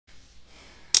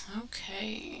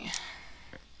Okay.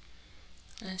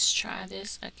 Let's try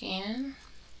this again.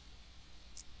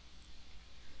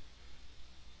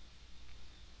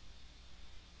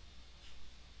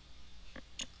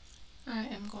 I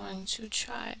am going to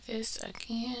try this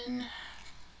again.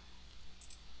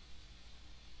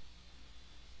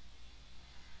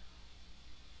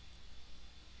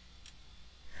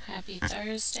 Happy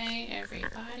Thursday,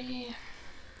 everybody.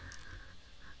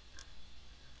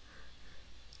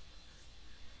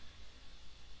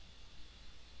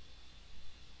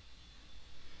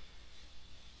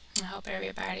 I hope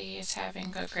everybody is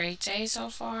having a great day so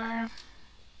far.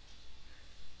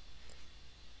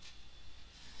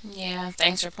 Yeah,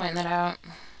 thanks for pointing that out.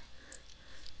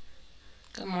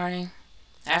 Good morning.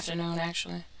 Afternoon,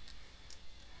 actually.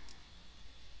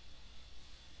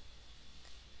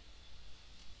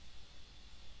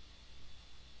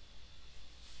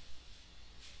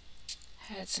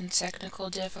 Had some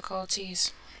technical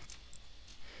difficulties.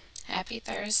 Happy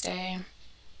Thursday.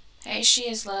 Hey, She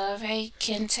Is Love. Hey,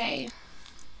 Kente.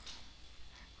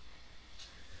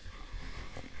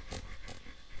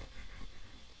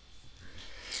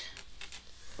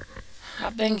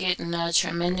 I've been getting a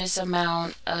tremendous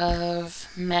amount of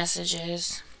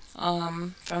messages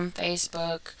from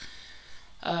Facebook.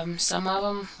 Some of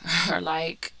them are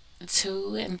like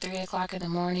 2 and 3 o'clock in the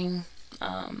morning.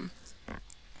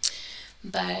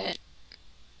 But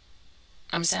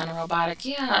I'm sounding robotic.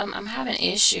 Yeah, I'm having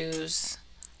issues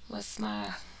with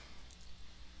my...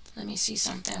 Let me see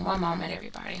something. One moment,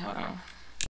 everybody. Hold on.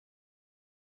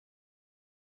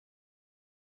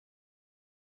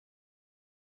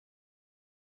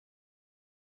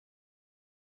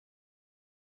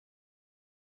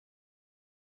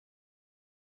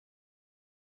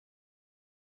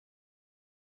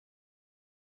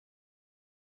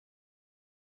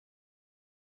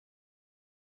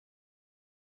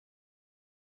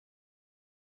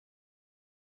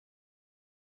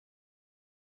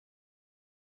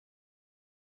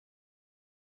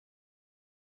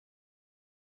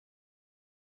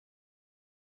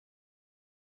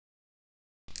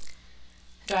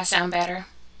 Do I sound better?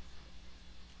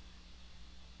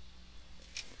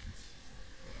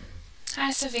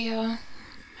 Hi, Seville.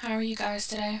 How are you guys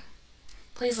today?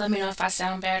 Please let me know if I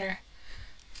sound better.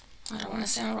 I don't want to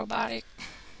sound robotic.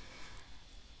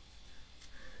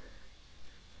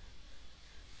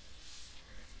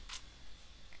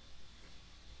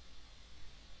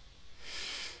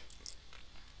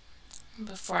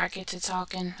 Before I get to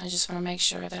talking, I just want to make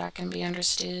sure that I can be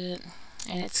understood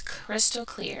and it's crystal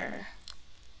clear.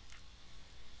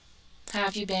 How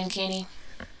have you been, Kenny?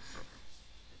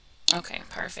 Okay,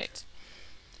 perfect.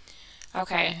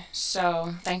 Okay,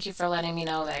 so thank you for letting me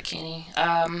know that, Kenny.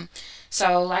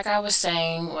 So like I was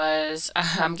saying was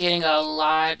I'm getting a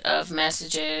lot of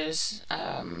messages.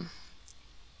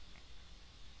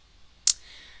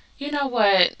 You know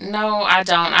what? No, I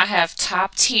don't. I have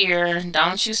top tier.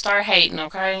 Don't you start hating,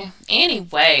 okay?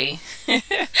 Anyway,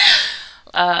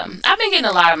 I've been getting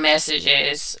a lot of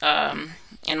messages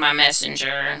in my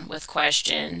messenger with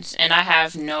questions, and I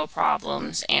have no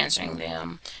problems answering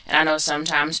them. And I know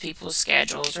sometimes people's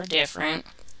schedules are different,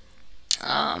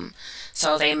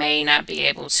 so they may not be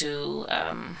able to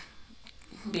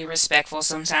be respectful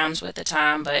sometimes with the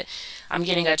time, but I'm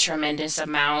getting a tremendous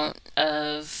amount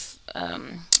of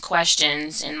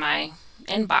questions in my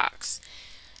inbox.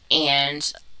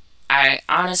 And I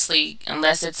honestly,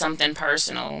 unless it's something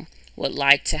personal, would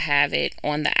like to have it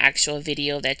on the actual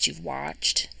video that you've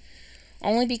watched.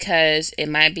 Only because it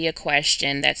might be a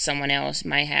question that someone else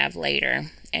might have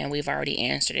later, and we've already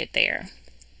answered it there.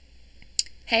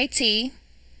 Hey T.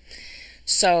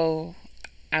 So,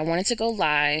 I wanted to go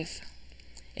live.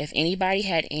 If anybody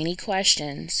had any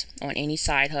questions on any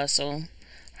side hustle,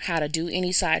 how to do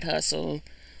any side hustle,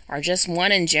 or just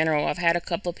one in general. I've had a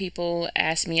couple of people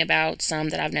ask me about some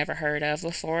that I've never heard of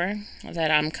before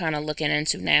that I'm kind of looking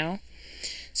into now.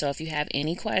 So if you have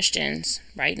any questions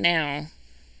right now,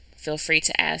 feel free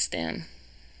to ask them.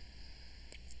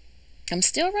 I'm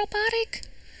still robotic?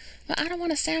 Well, I don't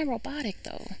want to sound robotic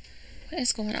though. What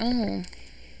is going on?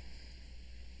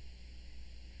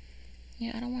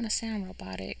 Yeah, I don't want to sound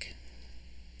robotic.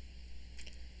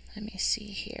 Let me see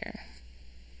here.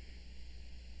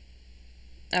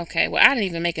 Okay, well, I didn't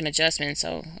even make an adjustment,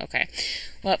 so, okay.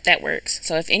 Well, that works.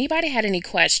 So if anybody had any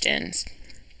questions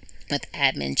with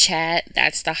admin chat,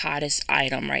 that's the hottest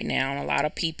item right now. A lot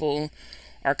of people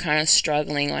are kind of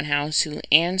struggling on how to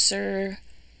answer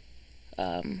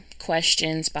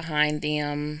questions behind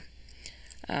them.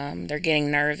 They're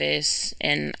getting nervous,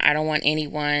 and I don't want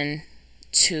anyone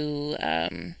to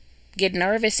get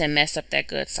nervous and mess up that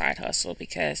good side hustle,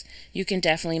 because you can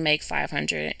definitely make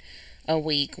 500 a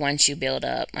week once you build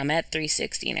up. I'm at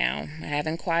 360 now. I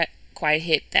haven't quite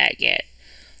hit that yet.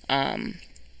 Um,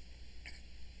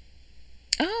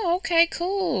 oh, okay,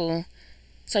 cool.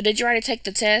 So did you already take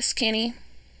the test, Kenny?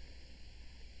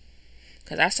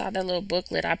 Because I saw that little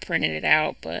booklet. I printed it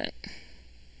out, but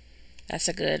that's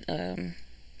a good,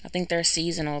 I think they're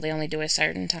seasonal. They only do it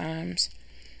certain times.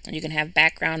 And you can have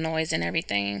background noise and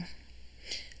everything.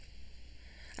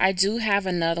 I do have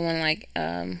another one like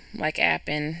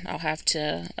Appen. I'll have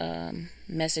to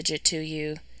message it to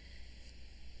you.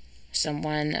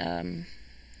 Someone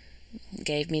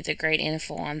gave me the great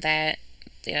info on that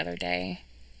the other day.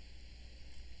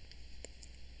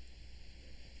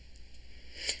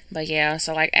 But yeah,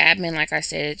 so like admin, like I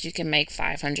said, you can make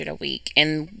 500 a week.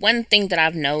 And one thing that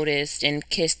I've noticed and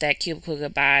kissed that cubicle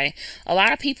goodbye, a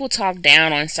lot of people talk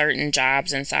down on certain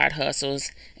jobs and side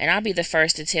hustles. And I'll be the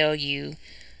first to tell you,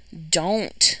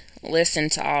 don't listen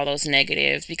to all those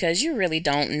negatives, because you really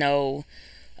don't know.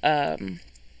 A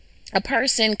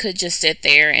person could just sit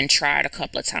there and try it a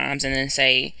couple of times and then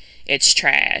say it's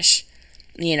trash.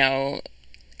 You know,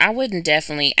 I wouldn't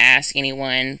definitely ask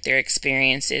anyone their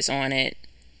experiences on it,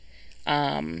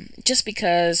 just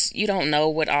because you don't know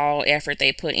what all effort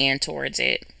they put in towards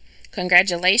it.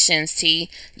 Congratulations, T.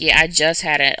 Yeah, I just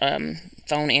had a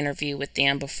phone interview with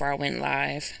them before I went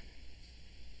live.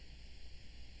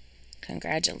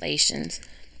 Congratulations.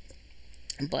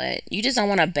 But you just don't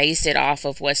want to base it off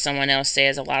of what someone else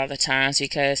says a lot of the times,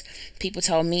 because people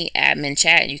told me admin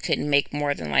chat you couldn't make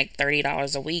more than like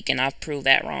 $30 a week, and I've proved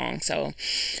that wrong. So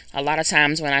a lot of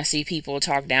times when I see people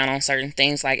talk down on certain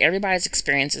things, like, everybody's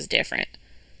experience is different.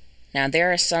 Now,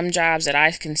 there are some jobs that I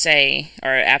can say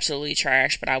are absolutely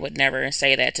trash, but I would never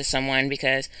say that to someone,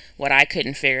 because what I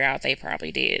couldn't figure out, they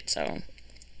probably did. So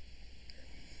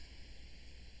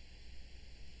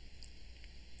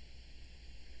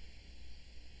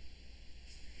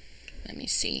let me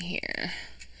see here.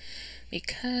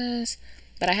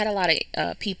 But I had a lot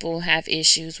of people have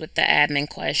issues with the admin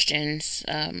questions,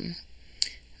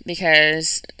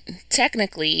 because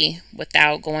technically,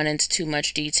 without going into too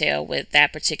much detail with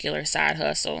that particular side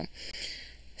hustle,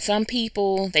 some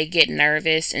people, they get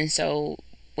nervous, and so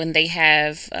when they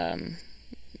have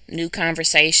new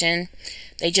conversation,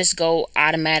 they just go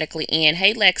automatically in.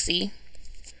 Hey, Lexi.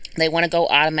 They want to go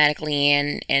automatically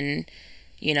in and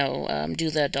do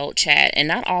the adult chat, and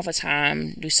not all the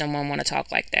time do someone want to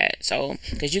talk like that. So,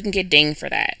 because you can get dinged for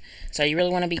that. So you really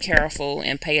want to be careful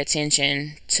and pay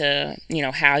attention to,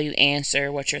 how you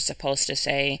answer, what you're supposed to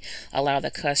say. Allow the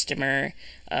customer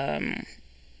to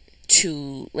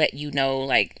let you know,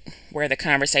 like, where the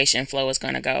conversation flow is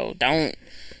going to go. Don't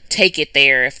take it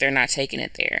there if they're not taking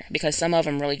it there, because some of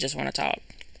them really just want to talk.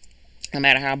 No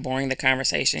matter how boring the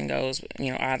conversation goes,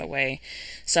 either way.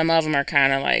 Some of them are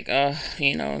kind of like,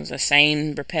 the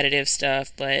same repetitive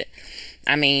stuff. But,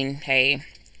 I mean, hey,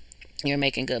 you're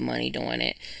making good money doing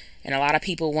it. And a lot of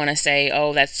people want to say,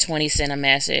 oh, that's 20 cents a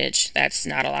message. That's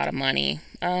not a lot of money.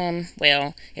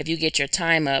 Well, if you get your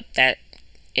time up, that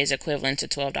is equivalent to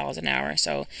 $12 an hour.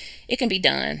 So it can be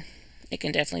done. It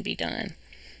can definitely be done.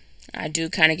 I do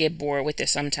kind of get bored with it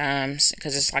sometimes,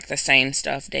 because it's like the same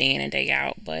stuff day in and day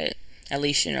out. But at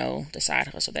least you know the side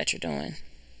hustle that you're doing.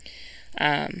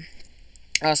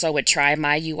 Also with Try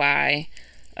My UI,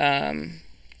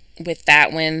 with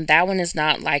that one is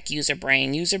not like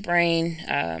UserBrain.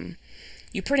 UserBrain,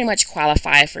 you pretty much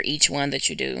qualify for each one that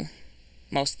you do,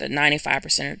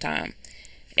 95% of the time.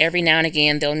 Every now and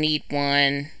again they'll need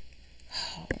one.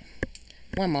 Oh,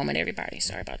 one moment, everybody.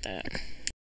 Sorry about that.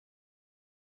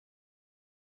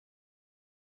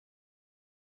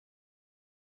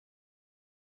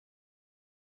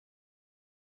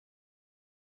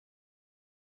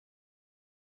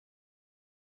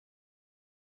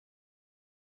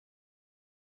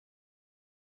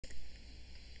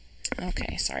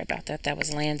 Okay, sorry about that. That was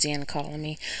Lansian calling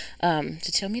me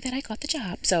to tell me that I got the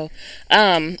job. So,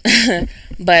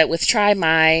 but with Try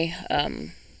My,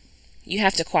 you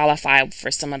have to qualify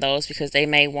for some of those, because they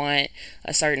may want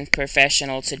a certain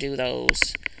professional to do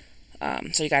those.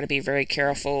 So you got to be very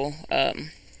careful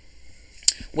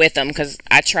with them, because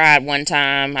I tried one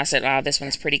time. I said, oh, this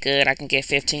one's pretty good. I can get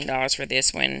 $15 for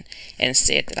this one, and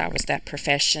said that I was that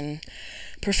professional,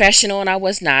 and I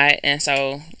was not. And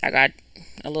so I got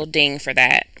a little ding for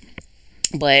that.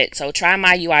 But so Try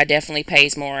My UI definitely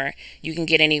pays more. You can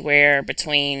get anywhere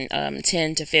between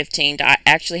 10 to 15. I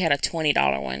actually had a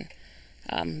 $20 one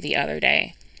the other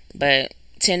day, but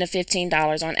 $10 to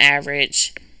 $15 on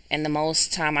average. And the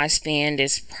most time I spend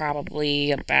is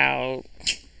probably about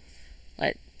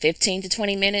 15 to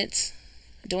 20 minutes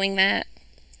doing that.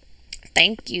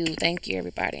 Thank you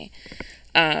everybody.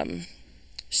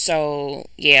 So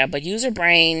yeah, but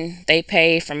Userbrain, they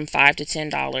pay from $5 to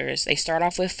 $10. They start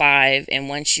off with 5, and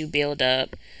once you build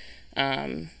up,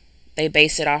 they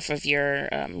base it off of your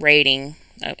rating,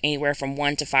 anywhere from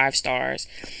 1 to 5 stars.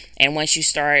 And once you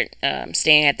start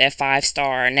staying at that 5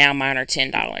 star, now mine are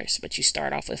 $10, but you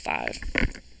start off with 5.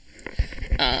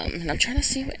 And I'm trying to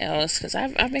see what else, because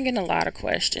I've been getting a lot of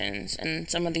questions, and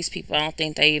some of these people, I don't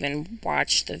think they even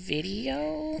watched the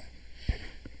video,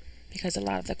 because a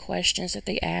lot of the questions that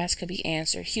they ask could be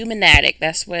answered. Humanatic,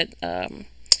 that's what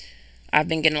I've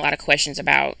been getting a lot of questions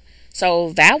about.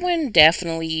 So that one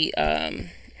definitely,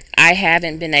 I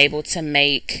haven't been able to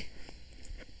make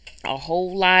a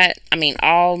whole lot. I mean,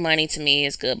 all money to me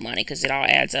is good money because it all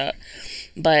adds up.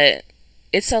 But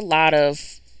it's a lot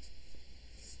of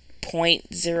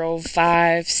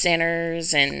 0.05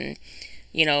 centers and,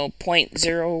 you know,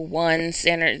 0.01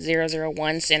 center,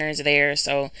 001 centers there.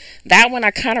 So that one I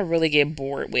kind of really get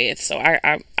bored with. So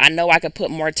I know I could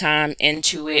put more time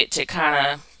into it to kind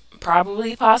of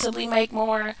possibly make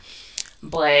more.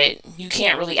 But you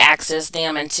can't really access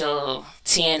them until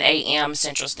 10 a.m.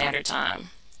 Central Standard Time.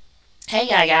 Hey,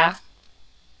 Yaya.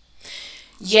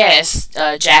 Yes,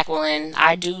 Jacqueline,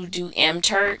 I do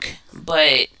MTurk,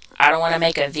 but I don't want to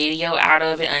make a video out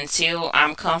of it until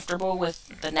I'm comfortable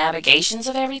with the navigations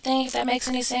of everything, if that makes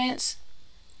any sense.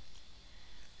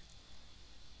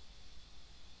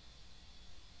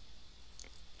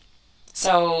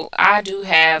 So I do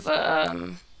have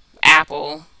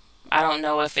Apple. I don't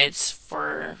know if it's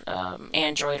for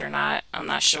Android or not. I'm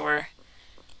not sure.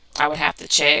 I would have to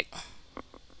check.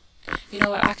 You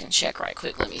know what? I can check right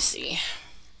quick. Let me see.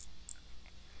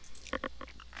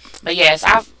 But yes,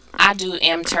 I do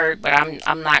MTurk, but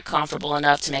I'm not comfortable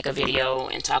enough to make a video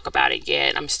and talk about it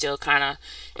yet. I'm still kind of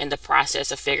in the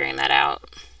process of figuring that out.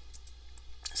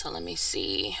 So let me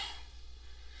see.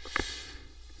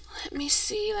 Let me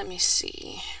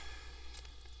see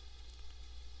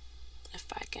if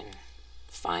I can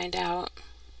find out.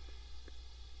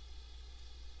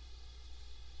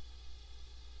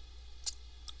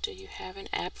 Do you have an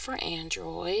app for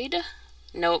Android?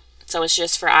 Nope. So it's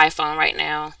just for iPhone right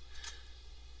now.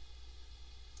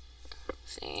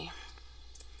 Let's see.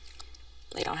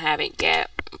 They don't have it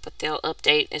yet, but they'll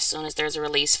update as soon as there's a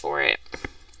release for it.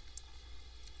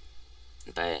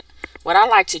 But what I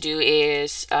like to do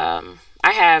is, I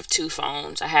have 2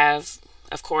 phones. I have,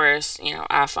 of course, you know,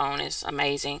 iPhone is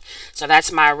amazing. So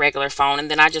that's my regular phone.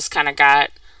 And then I just kind of got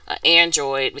an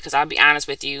Android because I'll be honest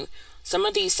with you, some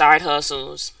of these side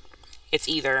hustles, it's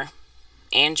either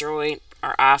Android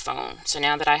or iPhone. So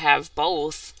now that I have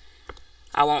both,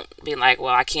 I won't be like,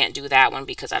 well, I can't do that one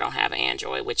because I don't have an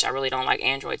Android, which I really don't like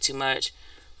Android too much.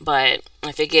 But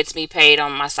if it gets me paid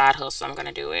on my side hustle, I'm going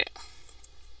to do it.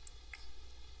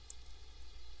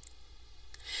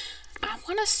 I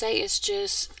want to say it's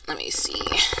just, let me see.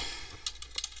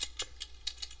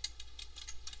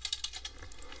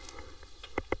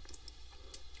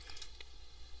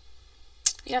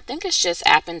 Yeah, I think it's just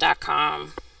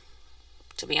appen.com,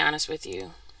 to be honest with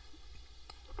you.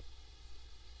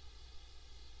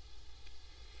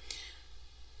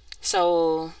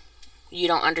 So you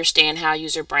don't understand how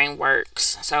Userbrain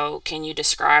works. So can you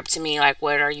describe to me, like,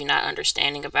 what are you not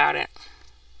understanding about it?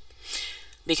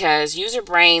 Because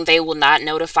Userbrain, they will not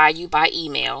notify you by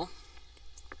email.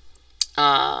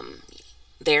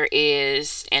 There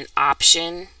is an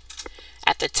option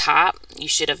at the top. You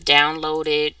should have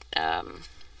downloaded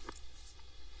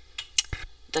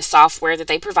the software that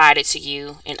they provided to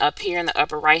you, and up here in the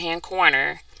upper right hand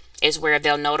corner is where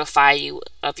they'll notify you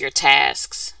of your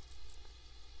tasks.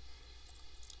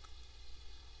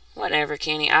 Whatever,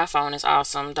 Kenny. iPhone is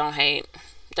awesome. Don't hate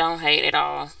at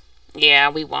all. Yeah,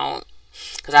 we won't,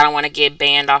 because I don't want to get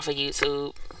banned off of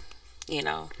YouTube, you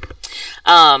know.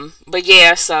 But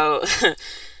yeah, so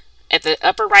at the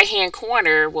upper right hand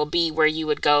corner will be where you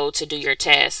would go to do your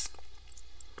test.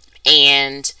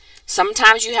 And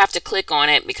sometimes you have to click on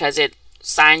it because it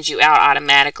signs you out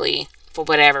automatically for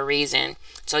whatever reason.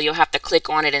 So you'll have to click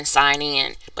on it and sign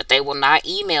in, but they will not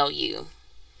email you,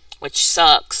 which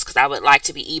sucks because I would like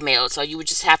to be emailed. So you would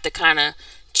just have to kind of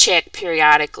check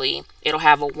periodically. It'll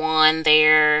have a 1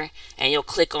 there, and you'll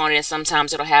click on it, and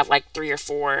sometimes it'll have like 3 or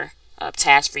 4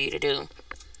 tasks for you to do.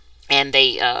 And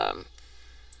they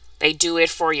do it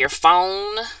for your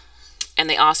phone, and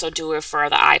they also do it for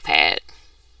the iPad.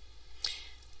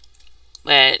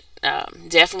 But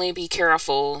definitely be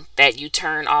careful that you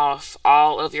turn off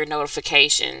all of your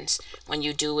notifications when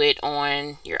you do it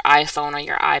on your iPhone or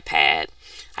your iPad.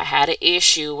 I had an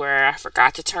issue where I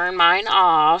forgot to turn mine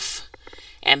off,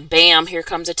 and bam, here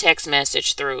comes a text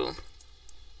message through.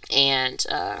 And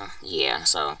yeah,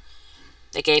 so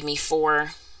they gave me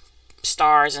 4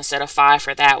 stars instead of 5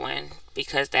 for that one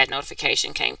because that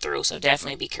notification came through. So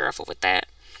definitely be careful with that.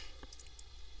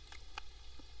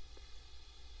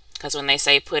 Because when they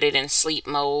say put it in sleep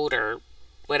mode or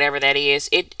whatever that is,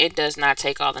 it does not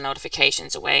take all the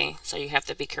notifications away. So you have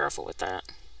to be careful with that.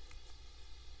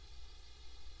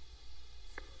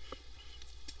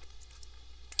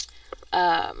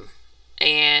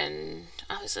 And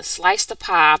I was a Slice the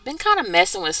Pie. I've been kind of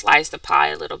messing with Slice the Pie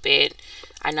a little bit.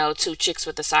 I know Two Chicks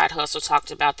with the Side Hustle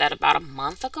talked about that about a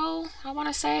month ago, I want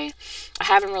to say. I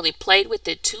haven't really played with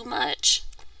it too much.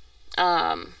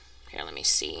 Here, let me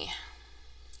see.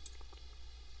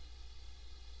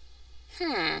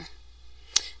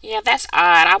 Yeah, that's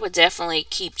odd. I would definitely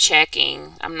keep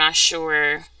checking. I'm not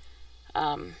sure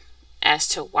as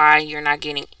to why you're not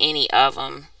getting any of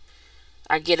them.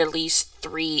 I get at least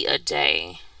 3 a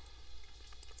day.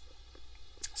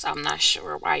 So I'm not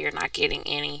sure why you're not getting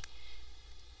any.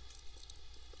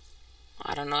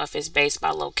 I don't know if it's based by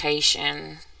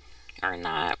location or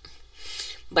not.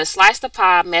 But Slice the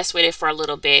Pie, mess with it for a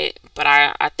little bit. But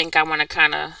I think I want to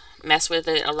kind of mess with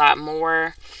it a lot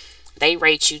more. They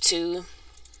rate you too.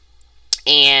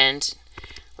 And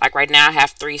like right now I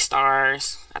have 3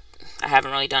 stars. I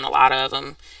haven't really done a lot of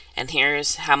them. And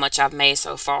here's how much I've made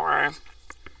so far.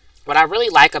 What I really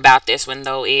like about this one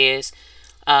though is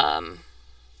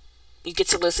you get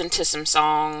to listen to some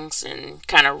songs and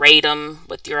kind of rate them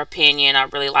with your opinion. I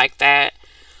really like that.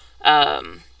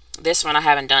 This one, I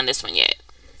haven't done this one yet.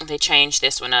 They changed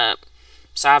this one up.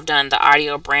 So I've done the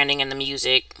audio, branding, and the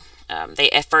music.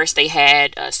 At first they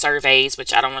had surveys,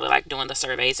 which I don't really like doing the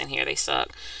surveys in here. They suck.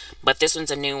 But this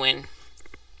one's a new one.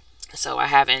 So I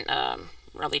haven't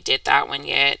really did that one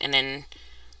yet. And then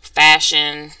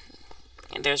fashion.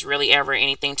 And there's really ever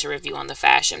anything to review on the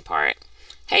fashion part.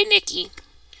 Hey, Nikki.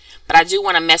 But I do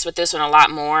want to mess with this one a lot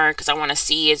more because I want to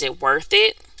see, is it worth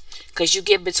it? Because you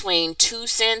get between 2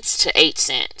 cents to 8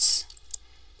 cents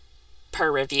per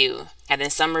review. And then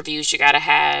some reviews you got to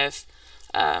have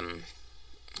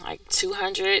like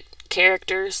 200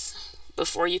 characters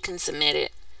before you can submit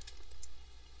it.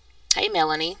 Hey,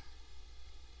 Melanie.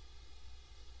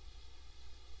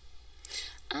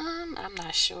 I'm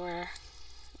not sure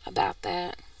about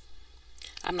that.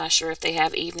 I'm not sure if they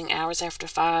have evening hours after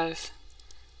 5.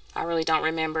 I really don't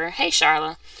remember. Hey,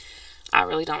 Charla. I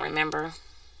really don't remember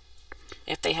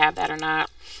if they have that or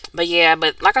not. But yeah,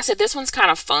 but like I said, this one's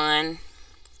kind of fun.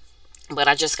 But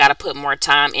I just got to put more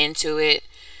time into it.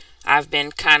 I've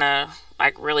been kind of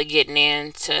like really getting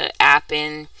into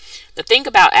Appen. The thing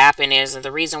about Appen is, and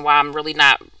the reason why I'm really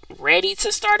not ready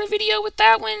to start a video with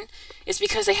that one is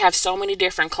because they have so many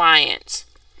different clients.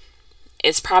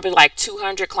 It's probably like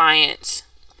 200 clients.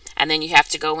 And then you have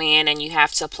to go in and you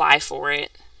have to apply for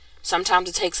it. Sometimes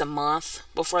it takes a month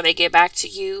before they get back to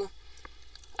you.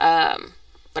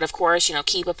 But of course, you know,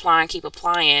 keep applying, keep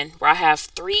applying. Where I have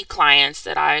 3 clients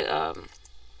that I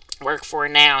work for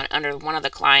now. And under one of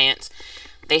the clients,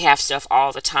 they have stuff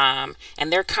all the time.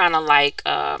 And they're kind of like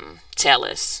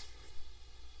Telus.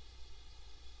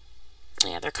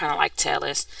 Yeah, they're kind of like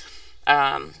Telus.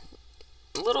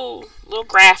 Little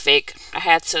graphic. I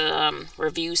had to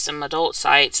review some adult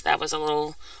sites. That was a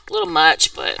little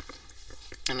much, but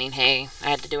I mean, hey, I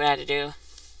had to do what I had to do.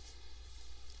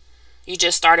 You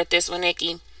just started this one,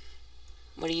 Nikki.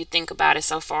 What do you think about it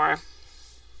so far?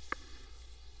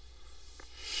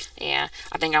 Yeah,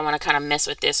 I think I want to kind of mess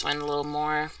with this one a little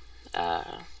more.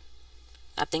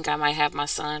 I think I might have my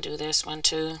son do this one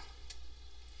too.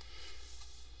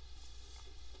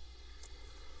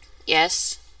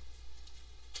 Yes.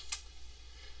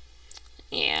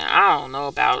 Yeah, I don't know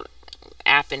about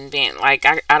Appen being like,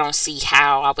 I don't see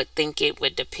how. I would think it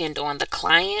would depend on the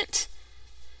client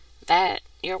that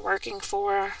you're working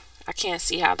for. I can't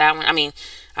see how that one, I mean,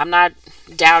 I'm not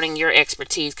doubting your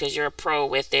expertise because you're a pro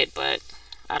with it, but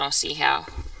I don't see how.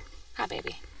 Hi,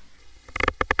 baby.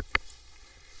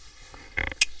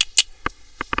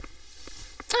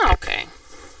 Oh, okay.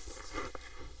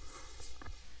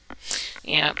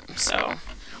 Yeah, so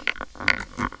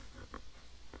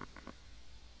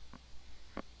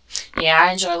yeah,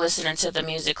 I enjoy listening to the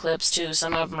music clips too.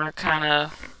 Some of them are kind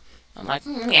of, I'm like,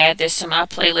 let me add this to my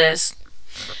playlist.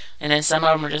 And then some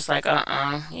of them are just like,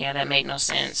 yeah, that made no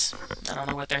sense. I don't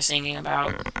know what they're singing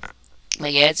about.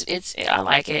 But yeah, I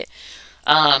like it.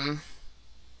 I'll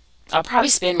probably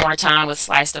spend more time with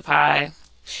Slice the Pie.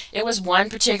 It was one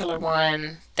particular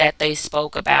one that they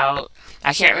spoke about.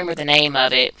 I can't remember the name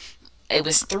of it. it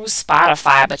was through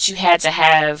Spotify, but you had to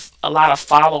have a lot of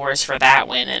followers for that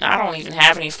one. And I don't even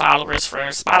have any followers for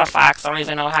Spotify because I don't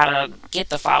even know how to get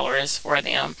the followers for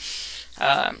them.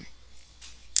 Um,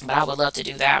 but I would love to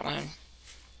do that one.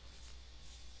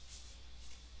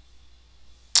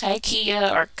 Hey,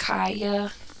 Kia or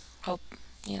Kaya. Hope,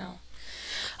 you know.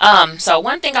 So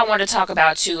one thing I wanted to talk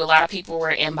about too, a lot of people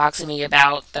were inboxing me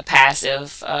about the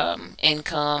passive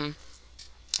income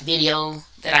video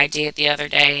that I did the other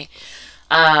day.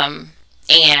 Um,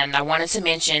 and I wanted to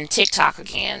mention TikTok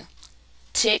again.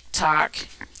 TikTok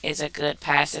is a good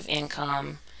passive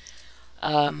income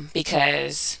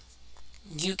because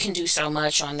you can do so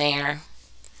much on there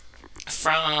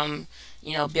from,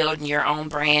 building your own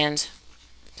brand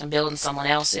and building someone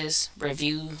else's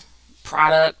review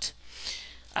product.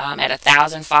 At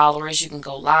 1,000 followers, you can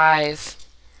go live.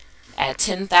 At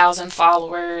 10,000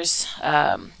 followers,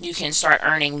 you can start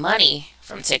earning money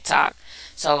from TikTok.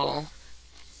 So,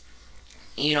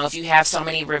 if you have so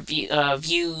many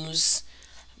views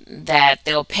that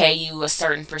they'll pay you a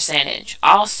certain percentage.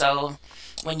 Also,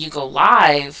 when you go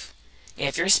live,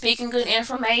 if you're speaking good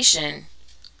information,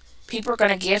 people are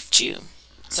going to gift you.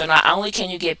 So not only can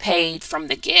you get paid from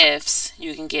the gifts,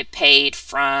 you can get paid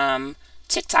from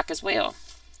TikTok as well.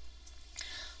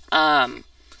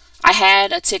 I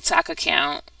had a TikTok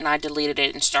account and I deleted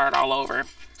it and started all over.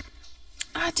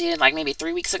 I did like maybe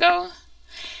 3 weeks ago.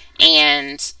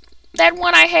 And that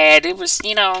one I had, it was,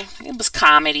 it was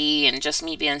comedy and just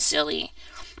me being silly.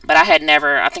 But I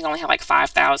think I only had like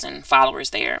 5,000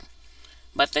 followers there.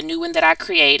 But the new one that I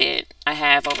created, I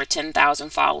have over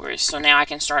 10,000 followers. So now I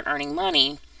can start earning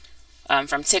money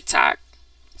from TikTok.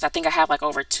 So I think I have like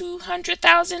over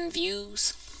 200,000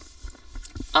 views.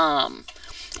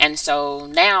 And so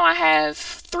now I have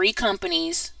 3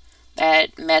 companies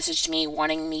that messaged me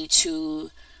wanting me to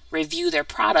review their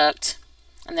product.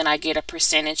 And then I get a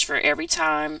percentage for every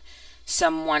time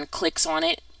someone clicks on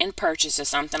it and purchases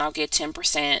something. I'll get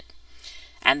 10%.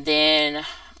 And then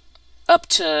up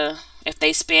to, if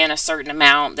they spend a certain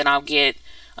amount, then I'll get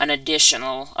an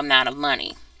additional amount of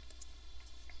money.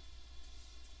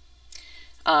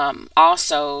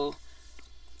 Also,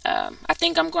 I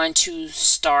think I'm going to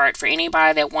start, for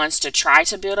anybody that wants to try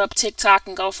to build up TikTok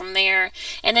and go from there.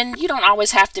 And then you don't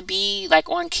always have to be like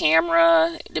on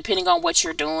camera, depending on what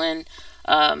you're doing.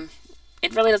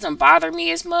 It really doesn't bother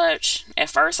me as much. At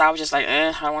first I was just like,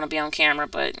 I don't want to be on camera,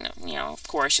 but of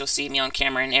course you'll see me on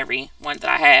camera in every one that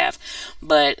I have.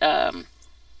 But I'm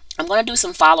going to do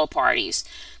some follow parties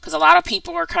because a lot of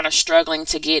people are kind of struggling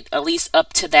to get at least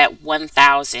up to that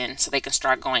 1,000 so they can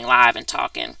start going live and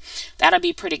talking. That'll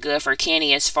be pretty good for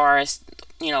Kenny as far as,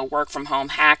 work from home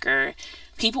hacker.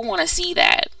 People want to see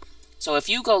that. So if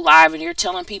you go live and you're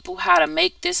telling people how to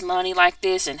make this money like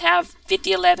this and have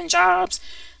 50, 11 jobs,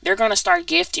 they're going to start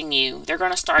gifting you. They're going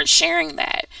to start sharing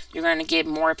that. You're going to get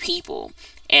more people.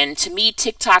 And to me,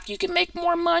 TikTok, you can make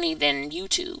more money than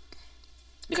YouTube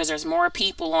because there's more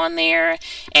people on there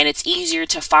and it's easier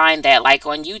to find that. Like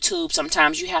on YouTube,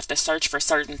 sometimes you have to search for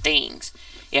certain things.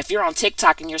 If you're on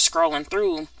TikTok and you're scrolling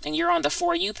through and you're on the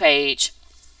For You page,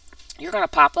 you're going to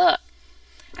pop up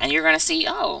and you're going to see,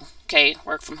 oh, okay,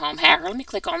 work from home hacker. Let me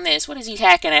click on this. What is he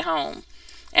hacking at home?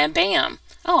 And bam.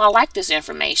 Oh, I like this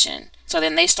information. So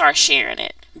then they start sharing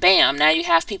it. Bam. Now you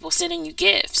have people sending you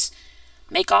gifts.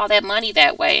 Make all that money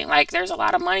that way. Like there's a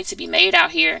lot of money to be made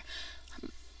out here.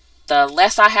 The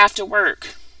less I have to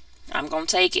work, I'm going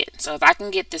to take it. So if I can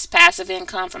get this passive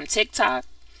income from TikTok,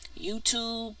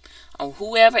 YouTube, or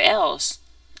whoever else,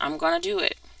 I'm going to do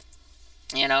it.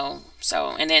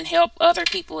 So, and then help other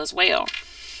people as well.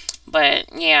 But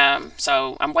yeah,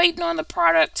 so I'm waiting on the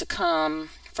product to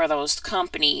come for those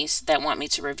companies that want me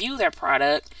to review their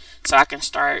product so I can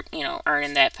start,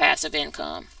 earning that passive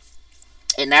income.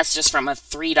 And that's just from a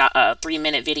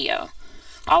 3-minute video.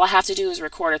 All I have to do is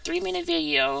record a 3-minute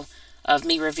video of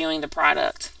me reviewing the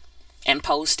product and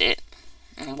post it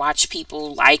and watch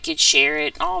people like it, share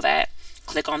it, all that.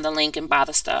 Click on the link and buy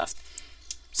the stuff.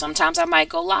 Sometimes I might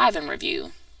go live and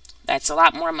review. That's a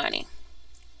lot more money.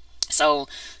 So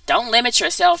don't limit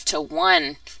yourself to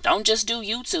one. Don't just do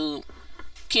YouTube.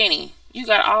 Kenny, you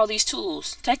got all these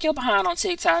tools. Take your behind on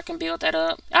TikTok and build that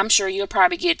up. I'm sure you'll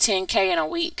probably get 10K in a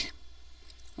week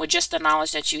with just the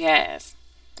knowledge that you have.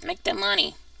 Make that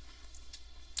money.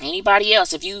 Anybody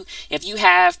else, if you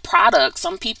have products,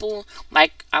 some people,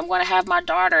 like I'm going to have my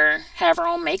daughter have her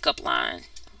own makeup line.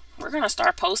 We're going to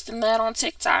start posting that on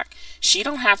TikTok. She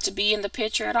don't have to be in the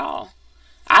picture at all.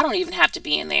 I don't even have to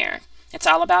be in there. It's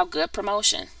all about good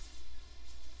promotion.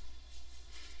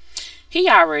 He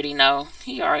already know.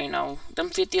 Them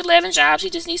 50, 11 jobs. He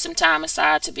just needs some time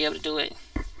aside to be able to do it.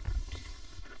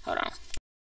 Hold on.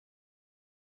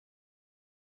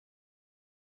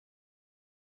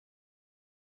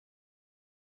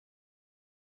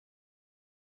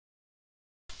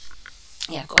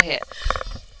 Yeah, go ahead.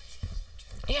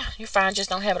 Yeah, you're fine. Just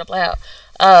don't have it loud.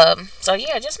 So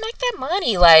yeah, just make that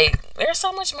money. Like, there's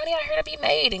so much money out here to be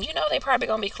made, and you know they probably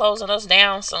gonna be closing us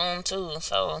down soon too.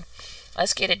 So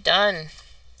let's get it done.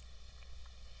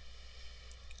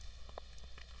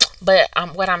 But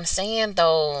what I'm saying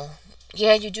though,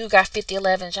 yeah, you do got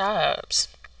 5011 jobs,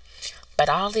 but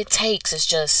all it takes is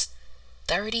just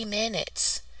 30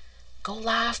 minutes. Go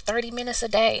live 30 minutes a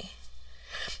day.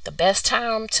 The best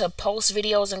time to post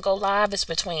videos and go live is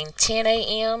between 10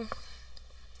 a.m.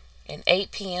 and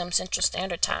 8 p.m. Central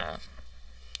Standard Time.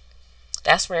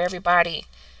 That's where everybody,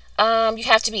 you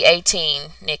have to be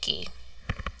 18, Nikki.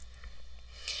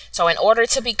 So in order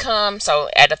to become, so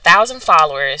at 1,000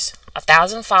 followers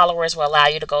will allow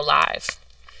you to go live.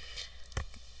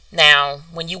 Now,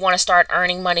 when you want to start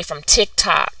earning money from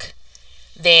TikTok,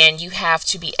 then you have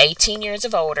to be 18 years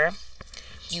of older.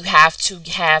 You have to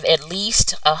have at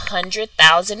least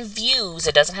 100,000 views.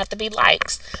 It doesn't have to be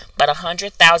likes, but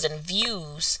 100,000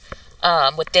 views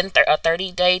within a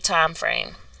 30-day time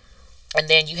frame. And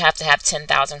then you have to have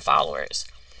 10,000 followers.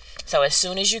 So as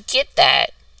soon as you get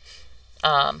that,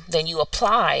 then you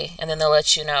apply, and then they'll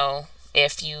let you know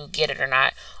if you get it or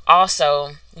not.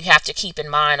 Also, you have to keep in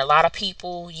mind, a lot of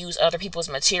people use other people's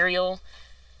material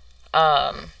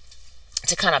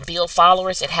to kind of build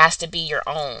followers. It has to be your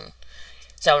own.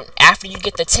 So after you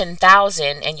get the 10,000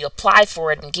 and you apply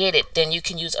for it and get it, then you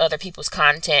can use other people's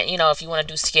content, you know, if you want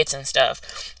to do skits and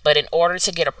stuff. But in order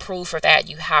to get approved for that,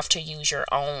 you have to use your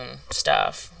own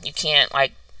stuff. You can't,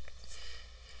 like,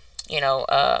 you know,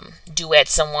 duet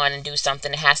someone and do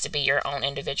something. It has to be your own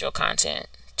individual content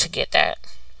to get that.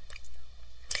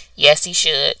 Yes, he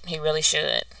should. He really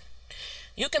should.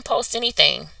 You can post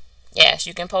anything. Yes,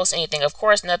 you can post anything. Of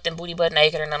course, nothing booty butt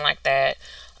naked or nothing like that.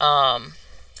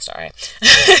 Sorry.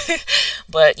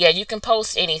 But yeah, you can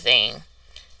post anything.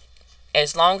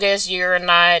 As long as you're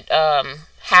not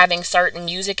having certain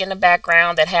music in the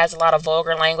background that has a lot of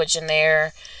vulgar language in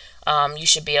there, you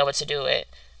should be able to do it.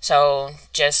 So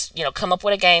just, you know, come up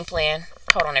with a game plan.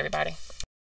 Hold on, everybody.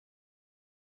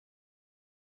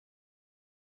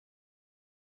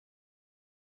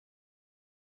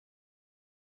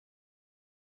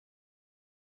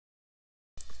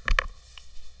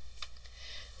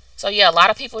 So yeah, a lot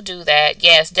of people do that.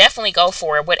 Yes, definitely go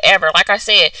for it. Whatever. Like I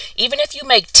said, even if you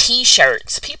make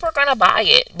t-shirts, people are going to buy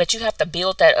it. But you have to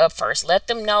build that up first. Let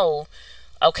them know,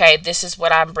 okay, this is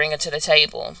what I'm bringing to the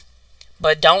table.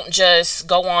 But don't just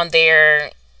go on there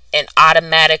and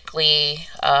automatically,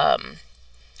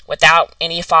 without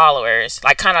any followers,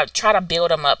 like kind of try to build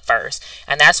them up first.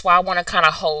 And that's why I want to kind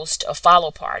of host a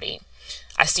follow party.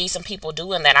 I see some people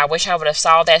doing that. I wish I would have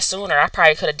saw that sooner. I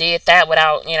probably could have did that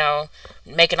without, you know,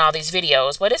 making all these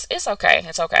videos. But it's okay.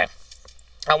 It's okay.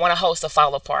 I want to host a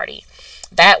follow party.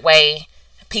 That way,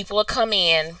 people will come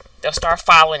in, they'll start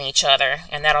following each other,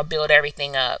 and that'll build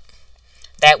everything up.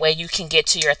 That way you can get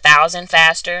to your 1,000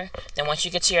 faster. Then once you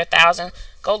get to your 1,000,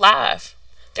 go live.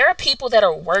 There are people that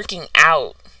are working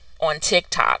out on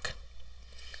TikTok.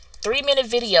 3-minute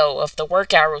video of the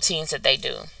workout routines that they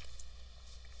do.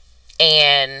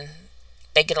 And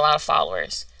they get a lot of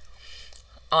followers.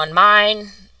 On mine,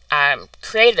 I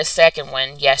created a second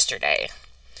one yesterday.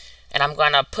 And I'm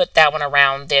going to put that one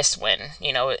around this one.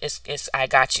 You know, it's I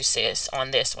got you, sis,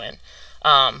 on this one.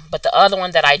 But the other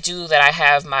one that I do, that I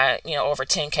have my, you know, over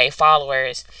 10K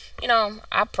followers, you know,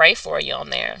 I pray for you on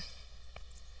there.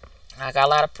 I got a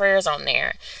lot of prayers on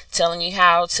there telling you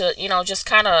how to, you know, just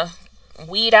kind of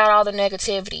weed out all the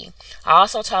negativity. I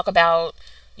also talk about,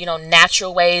 you know,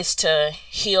 natural ways to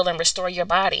heal and restore your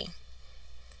body.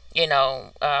 You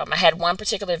know, I had one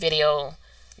particular video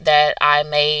that I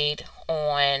made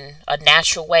on a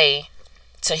natural way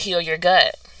to heal your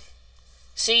gut.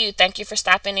 See you. Thank you for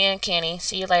stopping in, Kenny.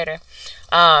 See you later.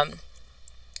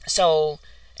 So,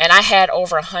 and I had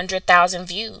over 100,000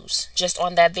 views just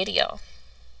on that video.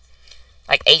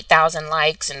 Like 8,000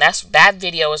 likes, and that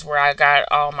video is where I got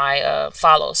all my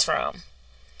follows from.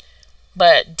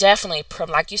 But definitely,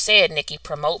 like you said, Nikki,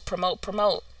 promote.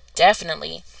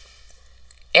 Definitely.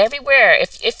 Everywhere.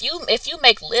 If you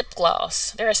make lip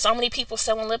gloss, there are so many people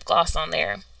selling lip gloss on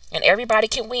there, and everybody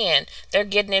can win. They're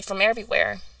getting it from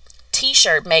everywhere.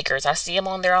 T-shirt makers, I see them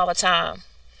on there all the time.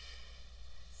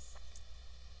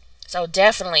 So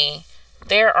definitely,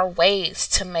 there are ways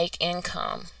to make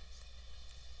income.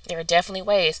 There are definitely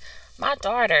ways. My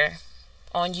daughter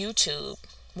on YouTube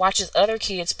watches other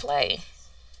kids play,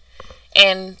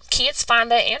 and kids find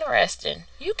that interesting.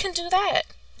 You can do that.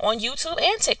 on YouTube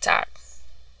and TikTok.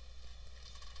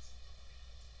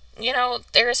 You know,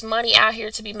 there's money out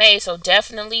here to be made, so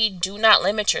definitely do not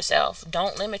limit yourself.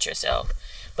 Don't limit yourself.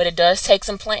 But it does take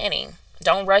some planning.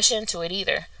 Don't rush into it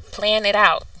either. Plan it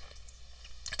out.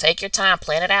 Take your time,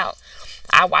 plan it out.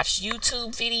 I watched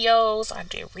YouTube videos, I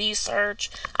did research,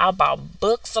 I bought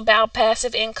books about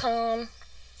passive income.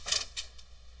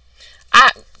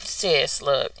 Sis,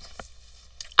 look,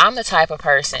 I'm the type of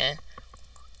person,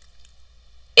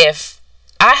 if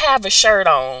I have a shirt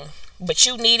on, but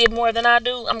you need it more than I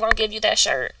do, I'm going to give you that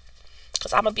shirt.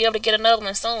 Because I'm going to be able to get another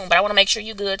one soon, but I want to make sure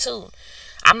you're good too.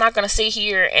 I'm not going to sit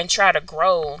here and try to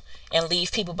grow and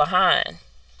leave people behind.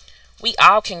 We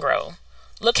all can grow.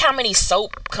 Look how many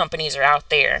soap companies are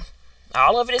out there.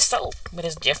 All of it is soap, but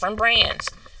it's different brands.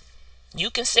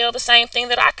 You can sell the same thing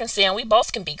that I can sell, and we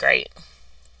both can be great.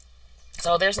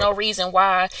 So there's no reason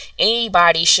why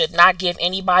anybody should not give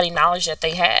anybody knowledge that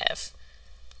they have.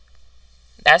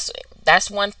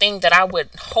 That's one thing that I would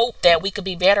hope that we could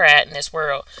be better at in this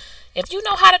world. If you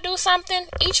know how to do something,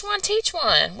 each one teach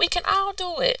one. We can all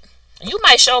do it. You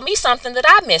might show me something that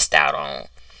I missed out on.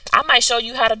 I might show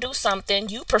you how to do something,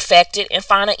 you perfect it and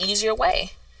find an easier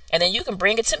way. And then you can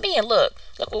bring it to me and look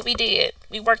what we did.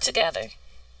 We worked together.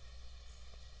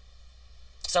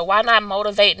 So why not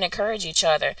motivate and encourage each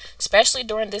other? Especially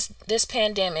during this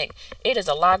pandemic. It is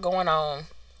a lot going on.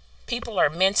 People are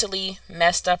mentally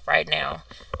messed up right now.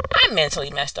 I'm mentally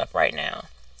messed up right now.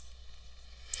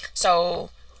 So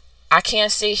I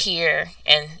can't sit here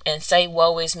and say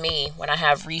woe is me when I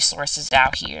have resources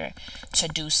out here to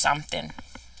do something.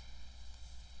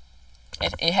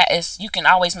 You can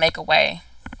always make a way.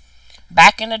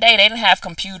 Back in the day, they didn't have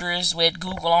computers with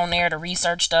Google on there to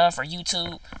research stuff, or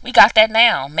YouTube. We got that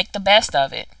now. Make the best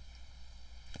of it.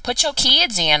 Put your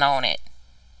kids in on it.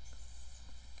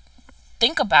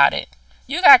 Think about it.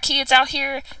 You got kids out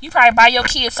here, you probably buy your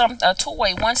kids a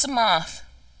toy once a month.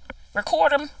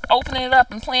 Record them, opening it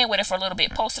up and playing with it for a little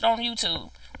bit. Post it on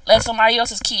YouTube. Let somebody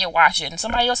else's kid watch it, and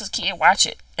somebody else's kid watch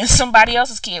it, and somebody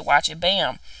else's kid watch it.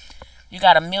 Bam. You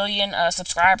got 1 million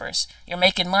subscribers. You're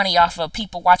making money off of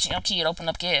people watching your kid open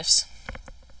up gifts.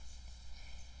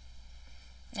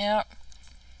 Yeah.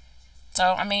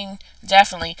 So, I mean,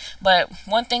 definitely. But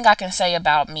one thing I can say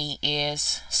about me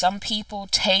is some people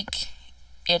take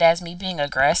it as me being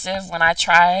aggressive when I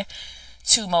try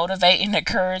to motivate and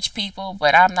encourage people,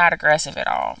 but I'm not aggressive at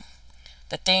all.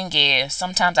 The thing is,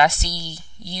 sometimes I see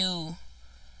you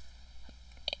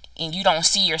and you don't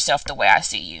see yourself the way I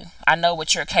see you. I know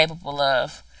what you're capable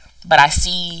of, but I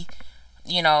see,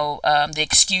 the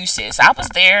excuses. I was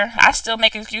there. I still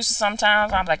make excuses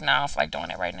sometimes. I'm like, no, I don't feel like doing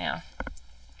it right now.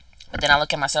 But then I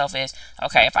look at myself as,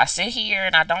 okay, if I sit here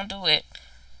and I don't do it,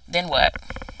 then what?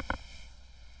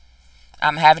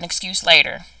 I'm having an excuse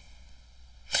later.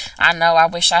 I know I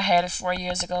wish I had it 4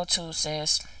 years ago too,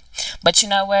 sis. But you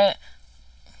know what?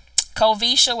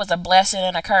 Covisha was a blessing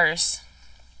and a curse.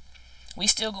 We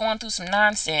still going through some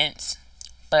nonsense,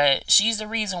 but she's the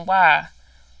reason why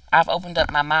I've opened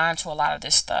up my mind to a lot of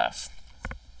this stuff.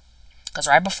 Because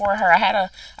right before her, I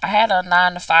had a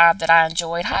 9 to 5 that I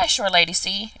enjoyed. Hi, Short Lady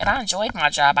C. And I enjoyed my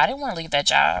job. I didn't want to leave that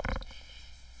job.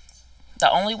 The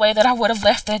only way that I would have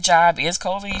left that job is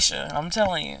Covisha. I'm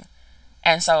telling you.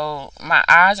 And so my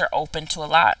eyes are open to a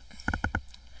lot.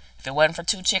 If it wasn't for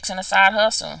 2 chicks and a side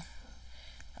hustle,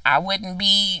 I wouldn't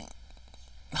be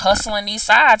hustling these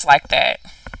sides like that.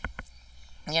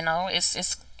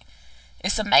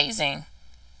 It's amazing.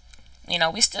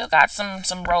 We still got some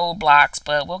roadblocks,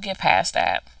 but we'll get past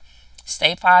that.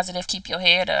 Stay positive, keep your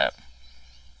head up.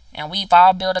 And we've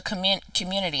all built a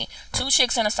community. 2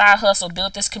 chicks and a side hustle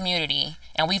built this community,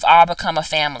 and we've all become a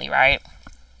family, right?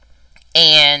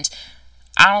 And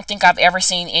I don't think I've ever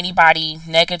seen anybody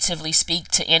negatively speak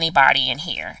to anybody in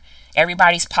here.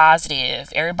 Everybody's positive.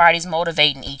 Everybody's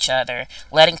motivating each other,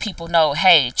 letting people know,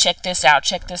 hey, check this out,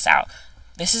 check this out.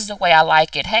 This is the way I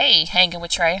like it. Hey, hanging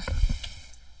with Trey.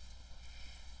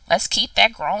 Let's keep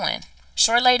that growing.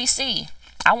 Short Lady C,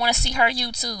 I want to see her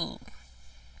YouTube.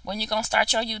 When you going to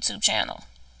start your YouTube channel?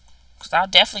 Because I'll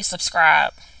definitely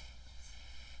subscribe.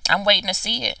 I'm waiting to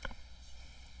see it.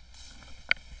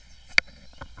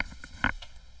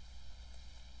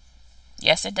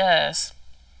 Yes, it does.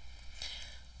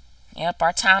 Yep,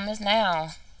 our time is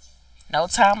now. No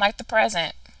time like the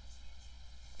present.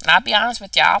 And I'll be honest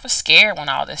with y'all, I was scared when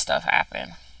all this stuff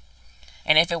happened.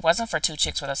 And if it wasn't for 2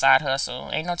 chicks with a side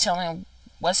hustle, ain't no telling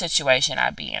what situation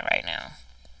I'd be in right now.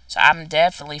 So I'm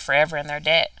definitely forever in their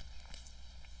debt.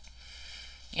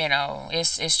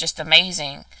 It's just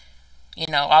amazing.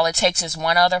 All it takes is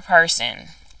one other person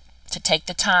to take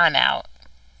the time out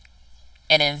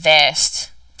and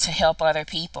invest to help other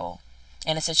people.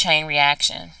 And it's a chain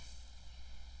reaction.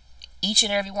 Each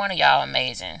and every one of y'all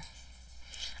amazing.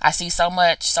 I see so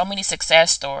many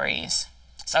success stories,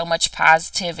 so much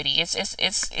positivity. It's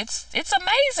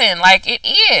amazing. Like, it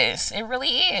is. It really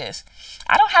is.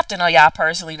 I don't have to know y'all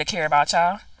personally to care about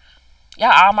y'all.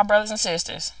 Y'all all my brothers and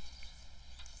sisters.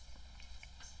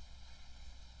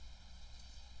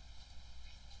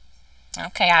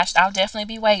 Okay, I'll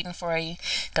definitely be waiting for you,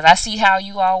 because I see how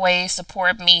you always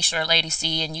support me, sure Lady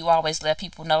C, and you always let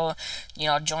people know,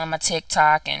 join my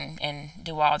TikTok and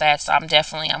do all that. So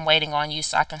I'm waiting on you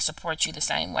so I can support you the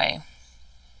same way.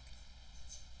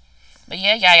 But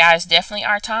yeah, it's definitely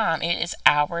our time. It is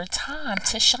our time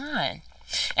to shine.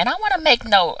 And I want to make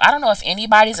note, I don't know if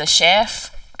anybody's a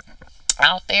chef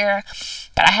out there,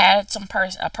 but I had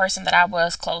a person that I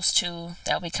was close to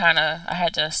that I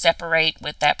had to separate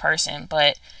with that person.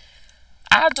 But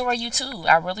I adore you too.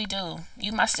 I really do.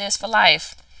 You my sis for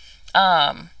life.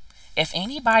 If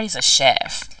anybody's a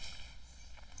chef,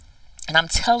 and I'm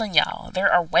telling y'all,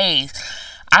 there are ways.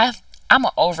 I'm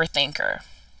an overthinker,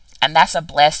 and that's a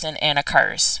blessing and a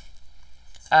curse.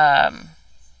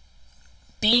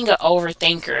 Being an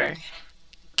overthinker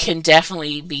can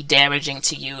definitely be damaging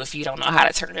to you if you don't know how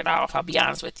to turn it off. I'll be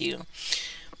honest with you.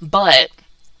 But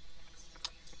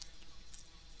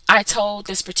I told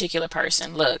this particular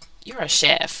person, look, you're a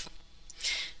chef.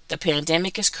 The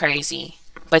pandemic is crazy,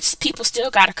 but people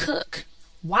still got to cook.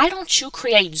 Why don't you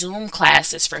create Zoom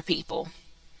classes for people?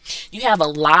 You have a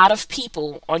lot of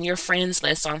people on your friends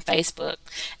list on Facebook.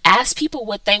 Ask people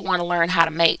what they want to learn how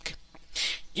to make.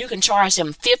 You can charge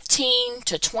them $15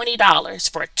 to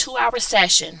 $20 for a 2-hour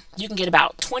session. You can get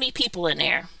about 20 people in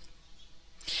there.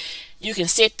 You can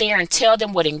sit there and tell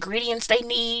them what ingredients they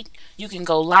need. You can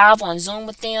go live on Zoom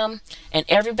with them, and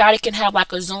everybody can have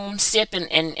like a Zoom sip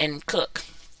and cook.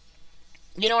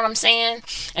 You know what I'm saying?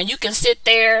 And you can sit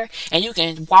there and you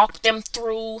can walk them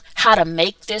through how to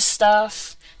make this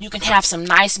stuff. You can have some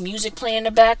nice music playing in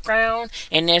the background.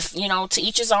 And if, to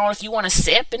each his own, if you want to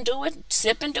sip and do it,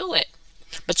 sip and do it.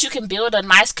 But you can build a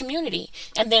nice community.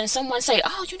 And then someone say,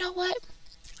 oh, you know what?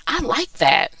 I like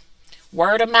that.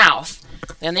 Word of mouth.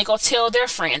 Then they go tell their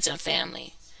friends and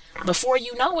family. Before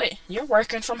you know it, you're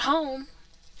working from home,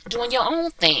 doing your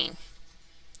own thing.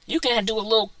 You can do a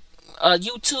little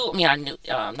YouTube,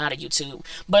 not a YouTube,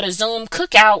 but a Zoom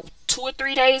cookout 2 or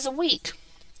 3 days a week.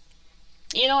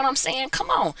 You know what I'm saying? Come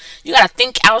on. You got to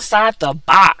think outside the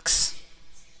box.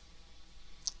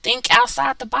 Think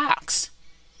outside the box.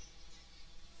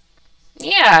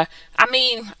 Yeah, I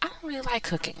don't really like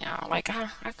cooking, y'all. Like, I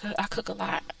cook a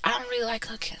lot. I don't really like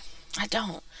cooking. I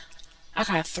don't. I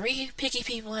got 3 picky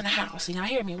people in the house. Y'all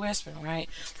hear me whispering, right?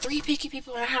 3 picky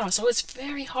people in the house. So it's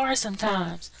very hard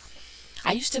sometimes.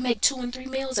 I used to make 2 and 3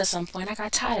 meals at some point. I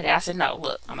got tired of that. I said, no,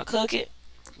 look, I'm going to cook it.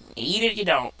 Eat it, you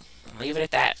don't. Leave it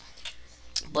at that.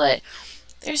 But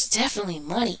there's definitely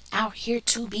money out here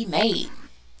to be made.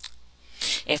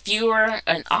 If you're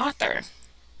an author,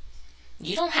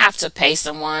 you don't have to pay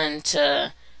someone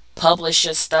to publish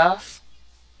your stuff.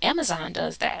 Amazon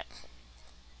does that.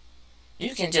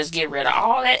 You can just get rid of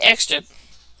all that extra. You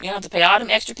don't have to pay all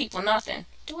them extra people nothing.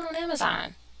 Do it on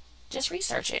Amazon. Just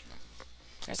research it.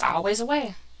 There's always a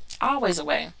way. Always a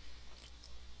way.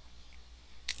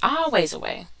 Always a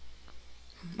way.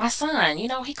 My son,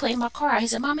 he cleaned my car. He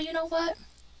said, Mama, you know what?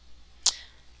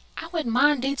 I wouldn't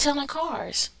mind detailing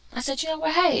cars. I said, you know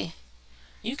what? Hey,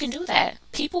 you can do that.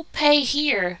 People pay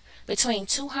here between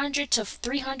 $200 to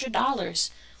 $300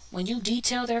 when you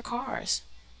detail their cars.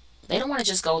 They don't want to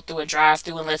just go through a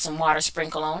drive-through and let some water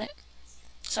sprinkle on it.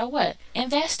 So what?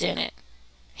 Invest in it.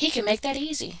 He can make that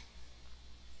easy.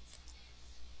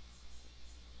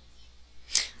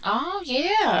 Oh,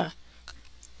 yeah.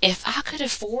 If I could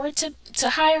afford to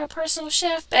hire a personal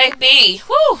chef, baby,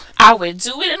 whoo, I would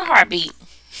do it in a heartbeat.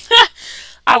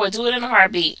 I would do it in a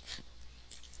heartbeat.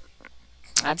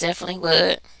 I definitely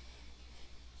would.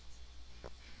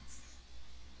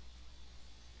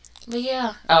 But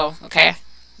yeah. Oh, okay.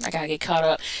 I gotta get caught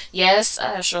up. Yes,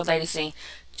 sure, Lady C.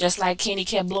 Just like Kenny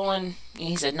kept blowing,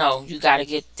 he said, no, you gotta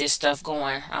get this stuff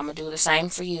going. I'm gonna do the same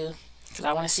for you. Because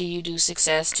I want to see you do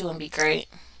success too and be great.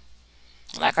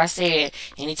 Like I said,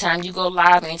 anytime you go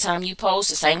live, anytime you post,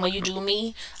 the same way you do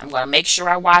me, I'm going to make sure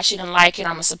I watch it and like it.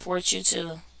 I'm going to support you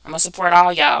too. I'm going to support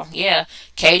all y'all. Yeah.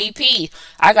 KDP.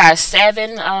 I got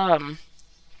 7, I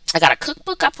got a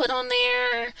cookbook I put on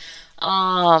there.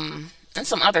 And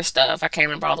some other stuff. I can't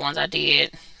remember all the ones I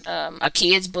did. A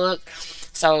kid's book.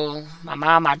 So my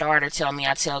mom, my daughter tell me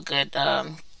I tell good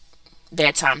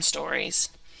bedtime stories.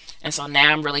 And so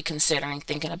now I'm really considering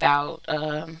thinking about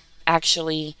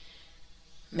actually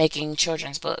making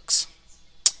children's books.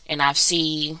 And I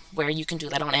see where you can do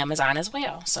that on Amazon as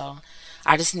well. So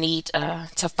I just need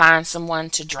to find someone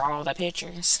to draw the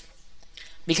pictures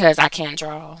because I can't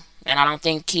draw. And I don't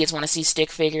think kids want to see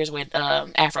stick figures with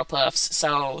Afro puffs.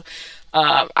 So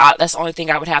that's the only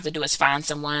thing I would have to do is find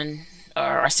someone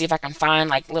or see if I can find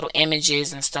like little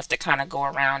images and stuff that kind of go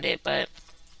around it. But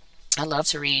I love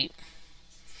to read.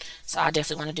 So I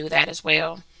definitely want to do that as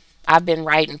well. I've been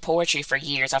writing poetry for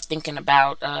years. I'm thinking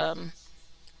about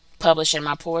publishing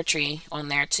my poetry on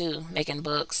there too, making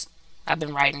books. I've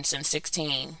been writing since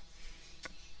 16.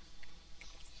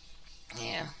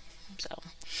 Yeah. So,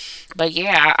 but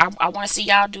yeah, I want to see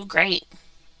y'all do great.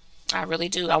 I really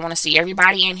do. I want to see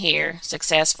everybody in here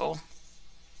successful,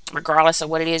 regardless of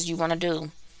what it is you want to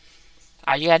do.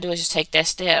 All you gotta do is just take that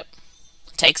step.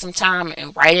 Take some time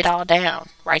and write it all down.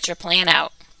 Write your plan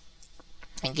out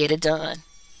and get it done.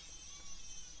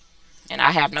 And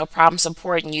I have no problem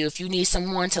supporting you. If you need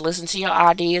someone to listen to your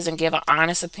ideas and give an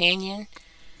honest opinion,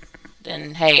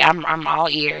 then hey, I'm all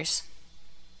ears.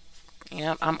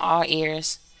 Yep, I'm all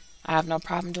ears. I have no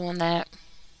problem doing that.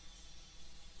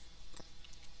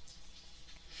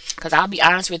 Because I'll be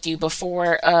honest with you,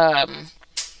 before, what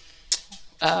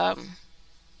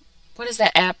is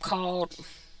that app called?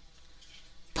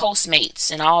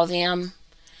 Postmates and all of them.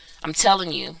 I'm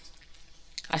telling you,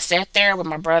 I sat there with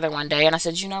my brother one day and I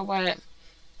said, you know what?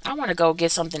 I want to go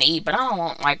get something to eat, but I don't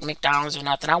want like McDonald's or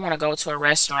nothing. I want to go to a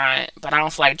restaurant, but I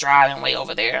don't feel like driving way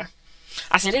over there.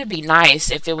 I said it'd be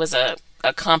nice if it was a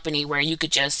company where you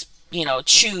could just,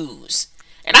 choose.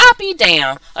 And I'll be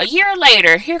damned. A year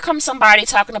later, here comes somebody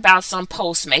talking about some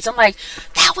Postmates. I'm like,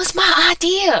 that was my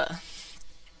idea.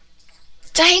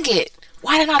 Dang it.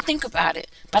 Why didn't I think about it?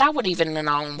 But I wouldn't even have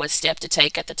known what step to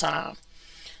take at the time.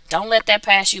 Don't let that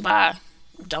pass you by.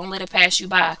 Don't let it pass you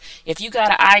by. If you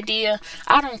got an idea,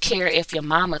 I don't care if your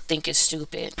mama think it's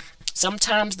stupid.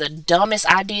 Sometimes the dumbest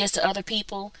ideas to other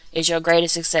people is your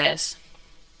greatest success.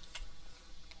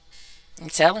 I'm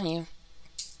telling you.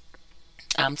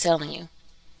 I'm telling you.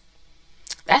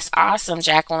 That's awesome,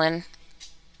 Jacqueline.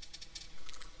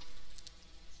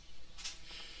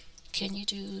 Can you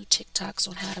do TikToks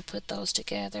on how to put those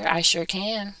together? I sure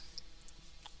can.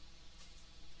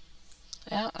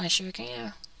 Yeah, I sure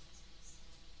can.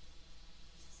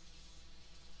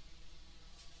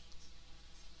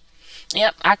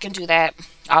 Yep, I can do that.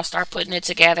 I'll start putting it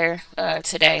together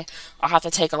today. I'll have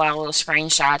to take a lot of little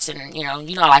screenshots and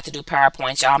I like to do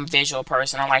PowerPoints. Y'all, I'm a visual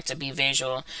person. I like to be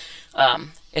visual.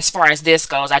 As far as this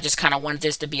goes, I just kind of wanted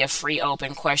this to be a free,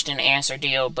 open question and answer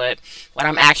deal. But when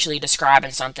I'm actually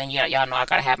describing something, y'all know I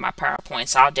gotta have my PowerPoint.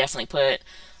 So I'll definitely put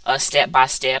a step by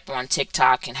step on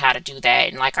TikTok and how to do that.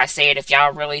 And like I said, if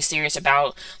y'all really serious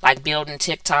about like building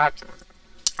TikTok,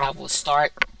 I will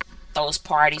start those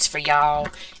parties for y'all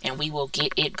and we will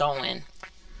get it going.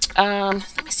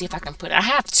 Let me see if I can put, I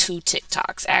have 2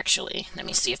 TikToks actually. Let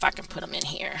me see if I can put them in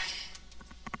here.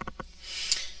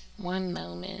 One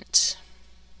moment.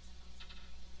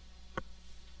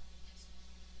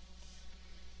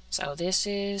 So this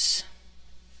is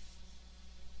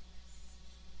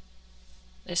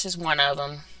one of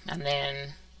them, and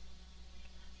then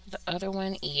the other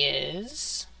one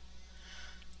is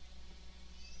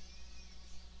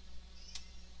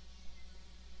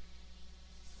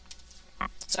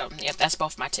so yeah, that's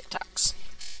both my TikToks.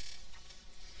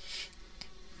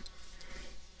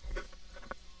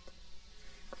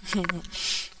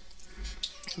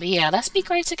 But yeah, let's be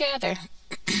great together.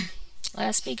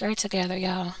 Let's be great together,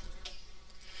 y'all.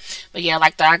 But yeah,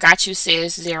 like the I Got You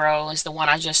Sis 0 is the one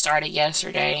I just started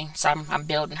yesterday. So I'm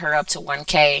building her up to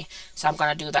 1K. So I'm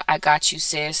going to do the I Got You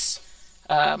Sis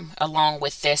along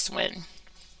with this one.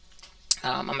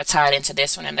 I'm going to tie it into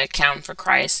this one. And the Accounting for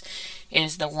Christ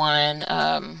is the one.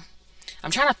 I'm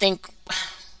trying to think.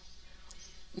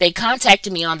 They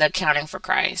contacted me on the Accounting for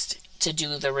Christ to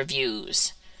do the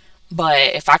reviews.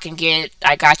 But if I can get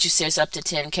I Got You Sis up to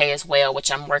 10K as well, which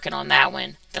I'm working on that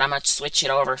one, then I'm going to switch it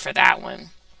over for that one.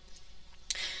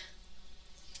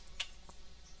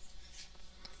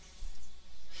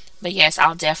 But yes,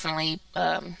 I'll definitely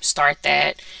start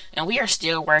that. And we are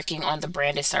still working on the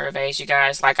branded surveys, you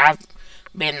guys. Like, I've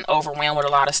been overwhelmed with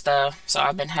a lot of stuff. So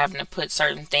I've been having to put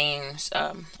certain things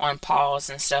on pause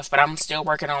and stuff. But I'm still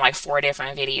working on like 4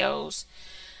 different videos.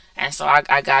 And so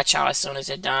I got y'all as soon as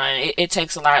it's done. It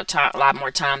takes a lot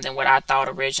more time than what I thought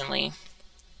originally.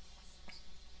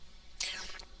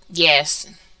 Yes.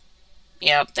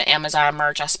 Yep, the Amazon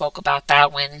merch, I spoke about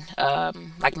that one.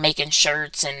 Like making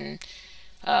shirts and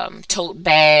tote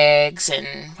bags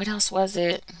and what else was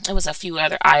it? It was a few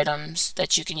other items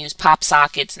that you can use, pop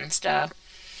sockets and stuff.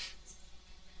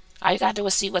 All you gotta do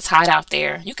is see what's hot out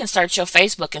there. You can search your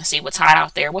Facebook and see what's hot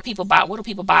out there. What people buy? What do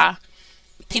people buy?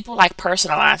 People like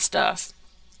personalized stuff.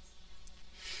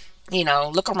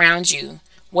 Look around you.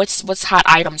 What's hot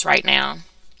items right now?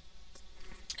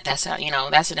 That's how,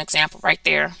 that's an example right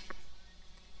there.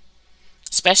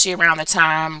 Especially around the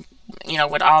time,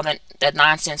 with all that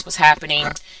nonsense was happening,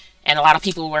 and a lot of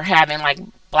people were having like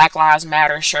Black Lives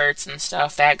Matter shirts and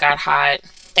stuff that got hot.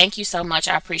 Thank you so much.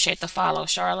 I appreciate the follow,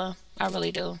 Charla. I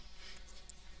really do.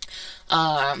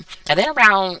 And then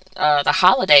around the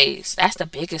holidays, that's the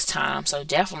biggest time. So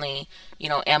definitely,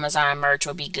 Amazon merch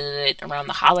will be good around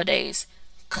the holidays.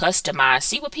 Customize,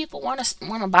 see what people want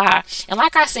to buy. And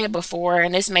like I said before,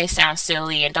 and this may sound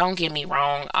silly, and don't get me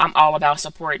wrong, I'm all about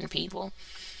supporting people.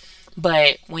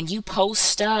 But when you post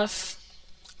stuff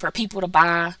for people to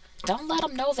buy, don't let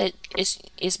them know that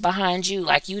it's behind you,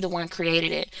 like you the one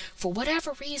created it. For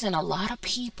whatever reason, a lot of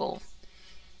people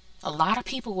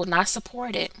will not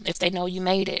support it if they know you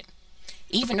made it.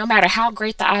 Even no matter how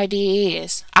great the idea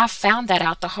is. I found that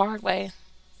out the hard way.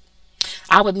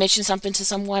 I would mention something to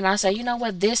someone, and I say, you know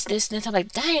what, this, I'm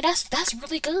like, dang, that's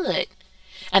really good.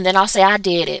 And then I'll say I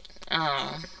did it.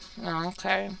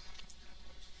 Okay.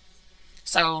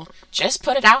 So just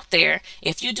put it out there.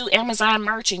 If you do Amazon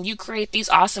merch and you create these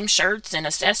awesome shirts and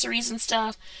accessories and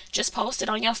stuff, just post it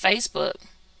on your Facebook.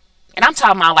 And I'm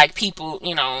talking about like people,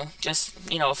 just,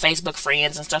 Facebook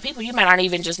friends and stuff. People you might not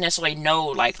even just necessarily know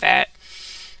like that.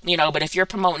 But if you're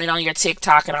promoting it on your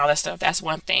TikTok and all that stuff, that's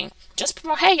one thing. Just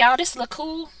promote, hey, y'all, this look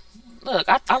cool. Look,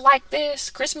 I like this.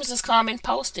 Christmas is coming.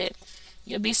 Post it.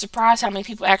 You'll be surprised how many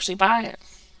people actually buy it.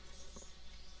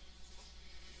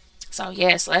 So,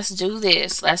 yes, let's do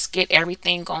this. Let's get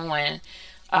everything going.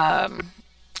 I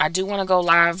do want to go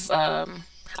live.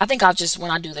 I think I'll just,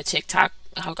 when I do the TikTok,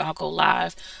 I'll go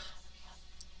live.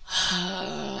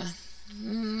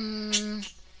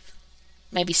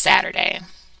 Maybe Saturday.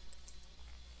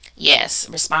 Yes,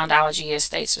 Respondology is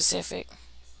state specific.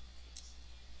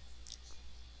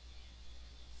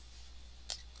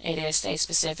 It is state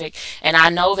specific. And I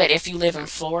know that if you live in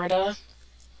Florida,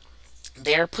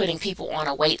 they're putting people on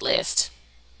a wait list.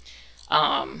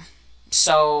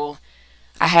 So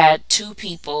I had 2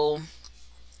 people,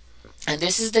 and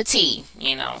this is the tea,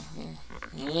 you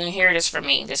didn't hear this from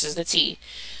me. This is the tea.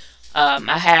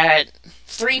 I had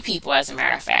 3 people, as a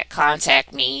matter of fact,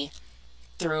 contact me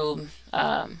through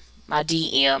my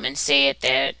DM and said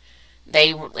that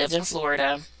they lived in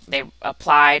Florida. They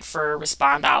applied for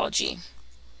Respondology,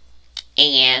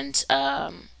 and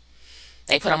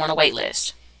they put them on a wait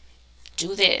list.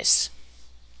 Do this.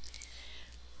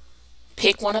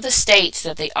 Pick one of the states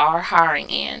that they are hiring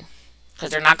in, because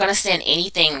they're not going to send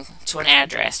anything to an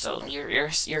address, so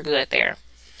you're good there.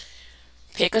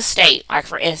 Pick a state, like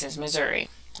for instance, Missouri.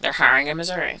 They're hiring in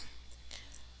Missouri.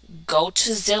 Go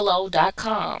to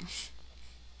Zillow.com.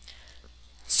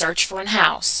 Search for a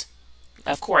house.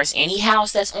 Of course, any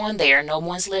house that's on there no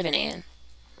one's living in.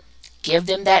 Give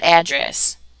them that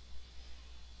address.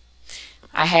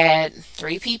 I had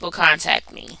 3 people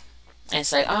contact me and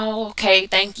say, oh, okay,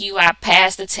 thank you. I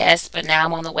passed the test, but now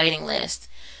I'm on the waiting list.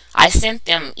 I sent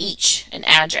them each an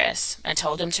address and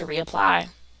told them to reapply.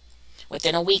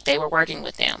 Within a week, they were working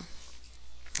with them,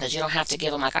 because you don't have to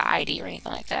give them like an ID or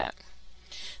anything like that.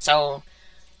 So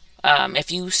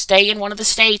if you stay in one of the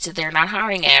states that they're not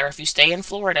hiring at, or if you stay in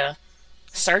Florida,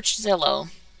 search Zillow,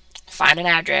 find an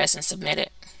address, and submit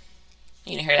it.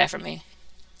 You didn't hear that from me.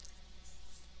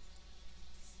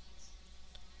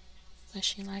 But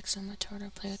she likes so much harder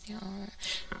to play with your own.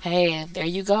 Hey, there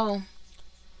you go.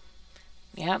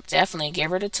 Yep, definitely.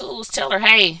 Give her the tools. Tell her,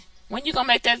 hey, when you gonna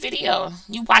make that video?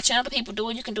 You watching other people do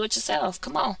it, you can do it yourself.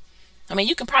 Come on. I mean,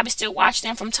 you can probably still watch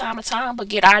them from time to time, but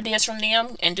get ideas from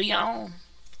them and do your own.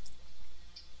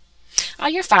 Oh,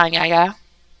 you're fine, Yaya.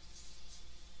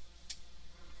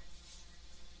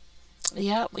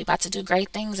 Yep, we about to do great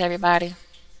things, everybody.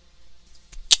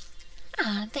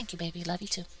 Thank you, baby. Love you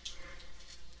too.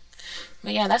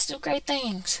 But yeah, let's do great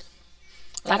things.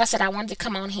 Like I said, I wanted to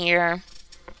come on here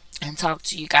and talk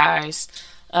to you guys.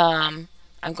 I'm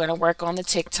going to work on the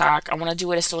TikTok. I want to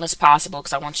do it as soon as possible,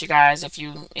 because I want you guys, if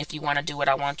you want to do it,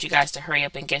 I want you guys to hurry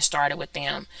up and get started with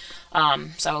them.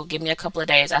 So give me a couple of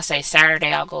days. I say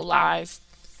Saturday I'll go live.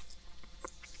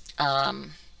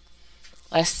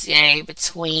 Let's say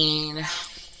between,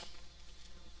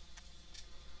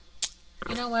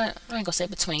 you know what? I ain't gonna say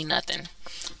between nothing.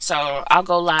 So I'll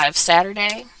go live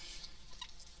Saturday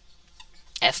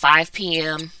at 5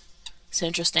 p.m.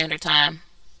 Central Standard Time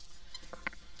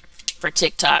for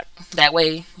TikTok. That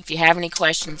way, if you have any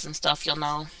questions and stuff, you'll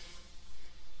know.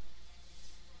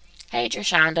 Hey,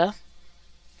 Drashonda.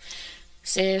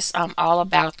 Sis, I'm all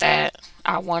about that.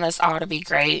 I want us all to be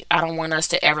great. I don't want us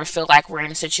to ever feel like we're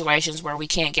in situations where we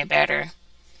can't get better.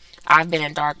 I've been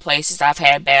in dark places. I've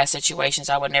had bad situations.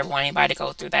 I would never want anybody to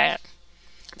go through that.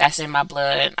 That's in my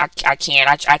blood. I can't.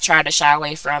 I try to shy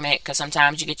away from it because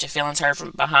sometimes you get your feelings hurt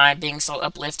from behind being so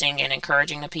uplifting and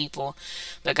encouraging to people.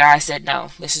 But God said, no,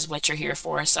 this is what you're here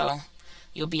for. So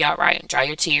you'll be all right. Dry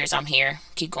your tears. I'm here.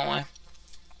 Keep going.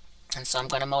 And so I'm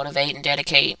going to motivate and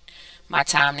dedicate my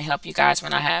time to help you guys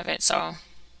when I have it. So,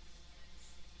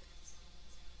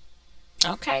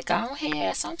 okay, go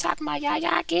ahead. So I'm talking about y'all.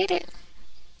 Y'all get it.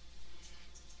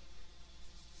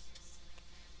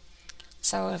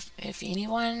 So if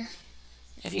anyone,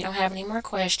 if you don't have any more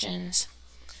questions,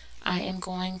 I am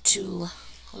going to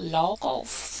log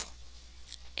off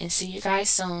and see you guys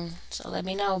soon. So let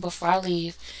me know before I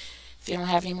leave if you don't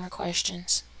have any more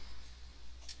questions.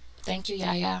 Thank you,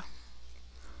 Yaya.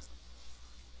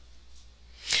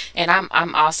 And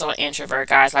I'm also an introvert,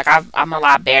 guys. Like I'm a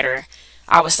lot better.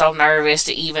 I was so nervous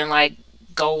to even like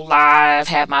go live,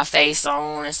 have my face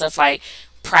on and stuff. Like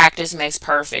practice makes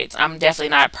perfect. I'm definitely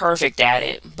not perfect at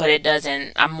it, but it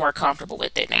doesn't. I'm more comfortable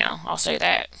with it now. I'll say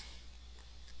that.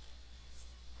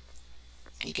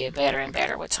 You get better and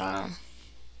better with time.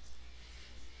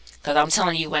 Cause I'm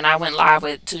telling you, when I went live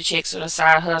with Two Chicks with a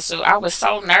Side Hustle, I was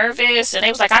so nervous, and they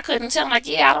was like, I couldn't tell. I'm like,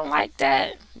 yeah, I don't like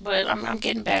that, but I'm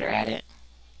getting better at it.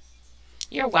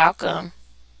 You're welcome.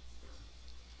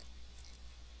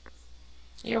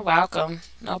 You're welcome.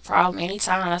 No problem.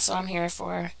 Anytime. That's what I'm here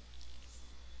for.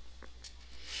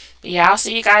 But yeah, I'll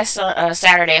see you guys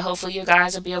Saturday. Hopefully, you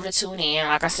guys will be able to tune in.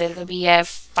 Like I said, it'll be at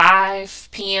 5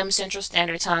 p.m. Central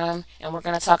Standard Time, and we're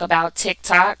gonna talk about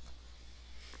TikTok.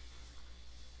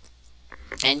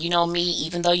 And you know me,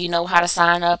 even though you know how to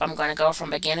sign up, I'm gonna go from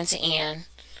beginning to end,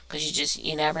 cause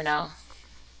you never know.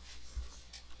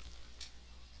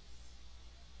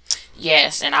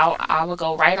 Yes, and I will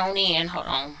go right on in. Hold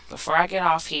on, before I get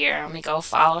off here, let me go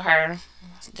follow her.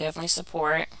 Definitely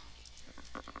support.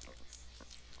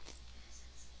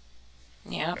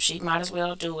 Yep, she might as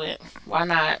well do it. Why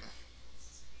not?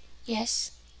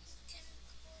 Yes.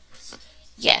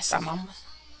 Yes, I'm on.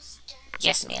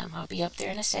 Yes, ma'am. I'll be up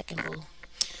there in a second, boo.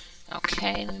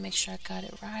 Okay, let me make sure I got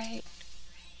it right.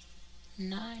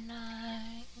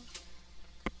 99.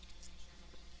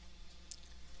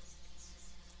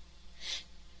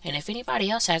 And if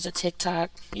anybody else has a TikTok,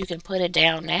 you can put it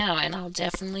down now, and I'll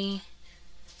definitely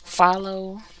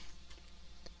follow.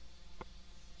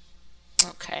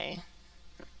 Okay.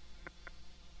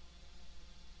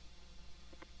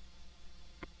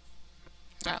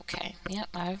 Okay.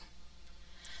 Yep.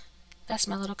 That's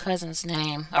my little cousin's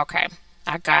name. Okay.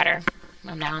 I got her.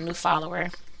 I'm now a new follower.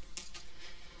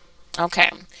 Okay.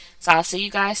 So I'll see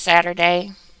you guys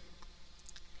Saturday.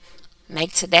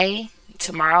 Make today,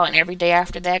 tomorrow, and every day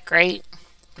after that great.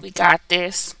 We got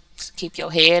this. Just keep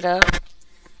your head up.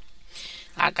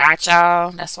 I got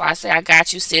y'all. That's why I say I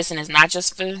got you, sis. And it's not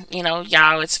just for,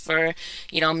 y'all. It's for,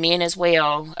 men as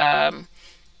well.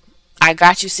 I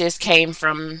got you, sis came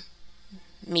from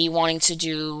me wanting to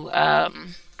do,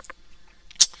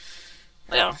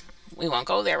 well, we won't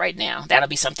go there right now. That'll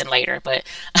be something later. But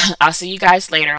I'll see you guys later.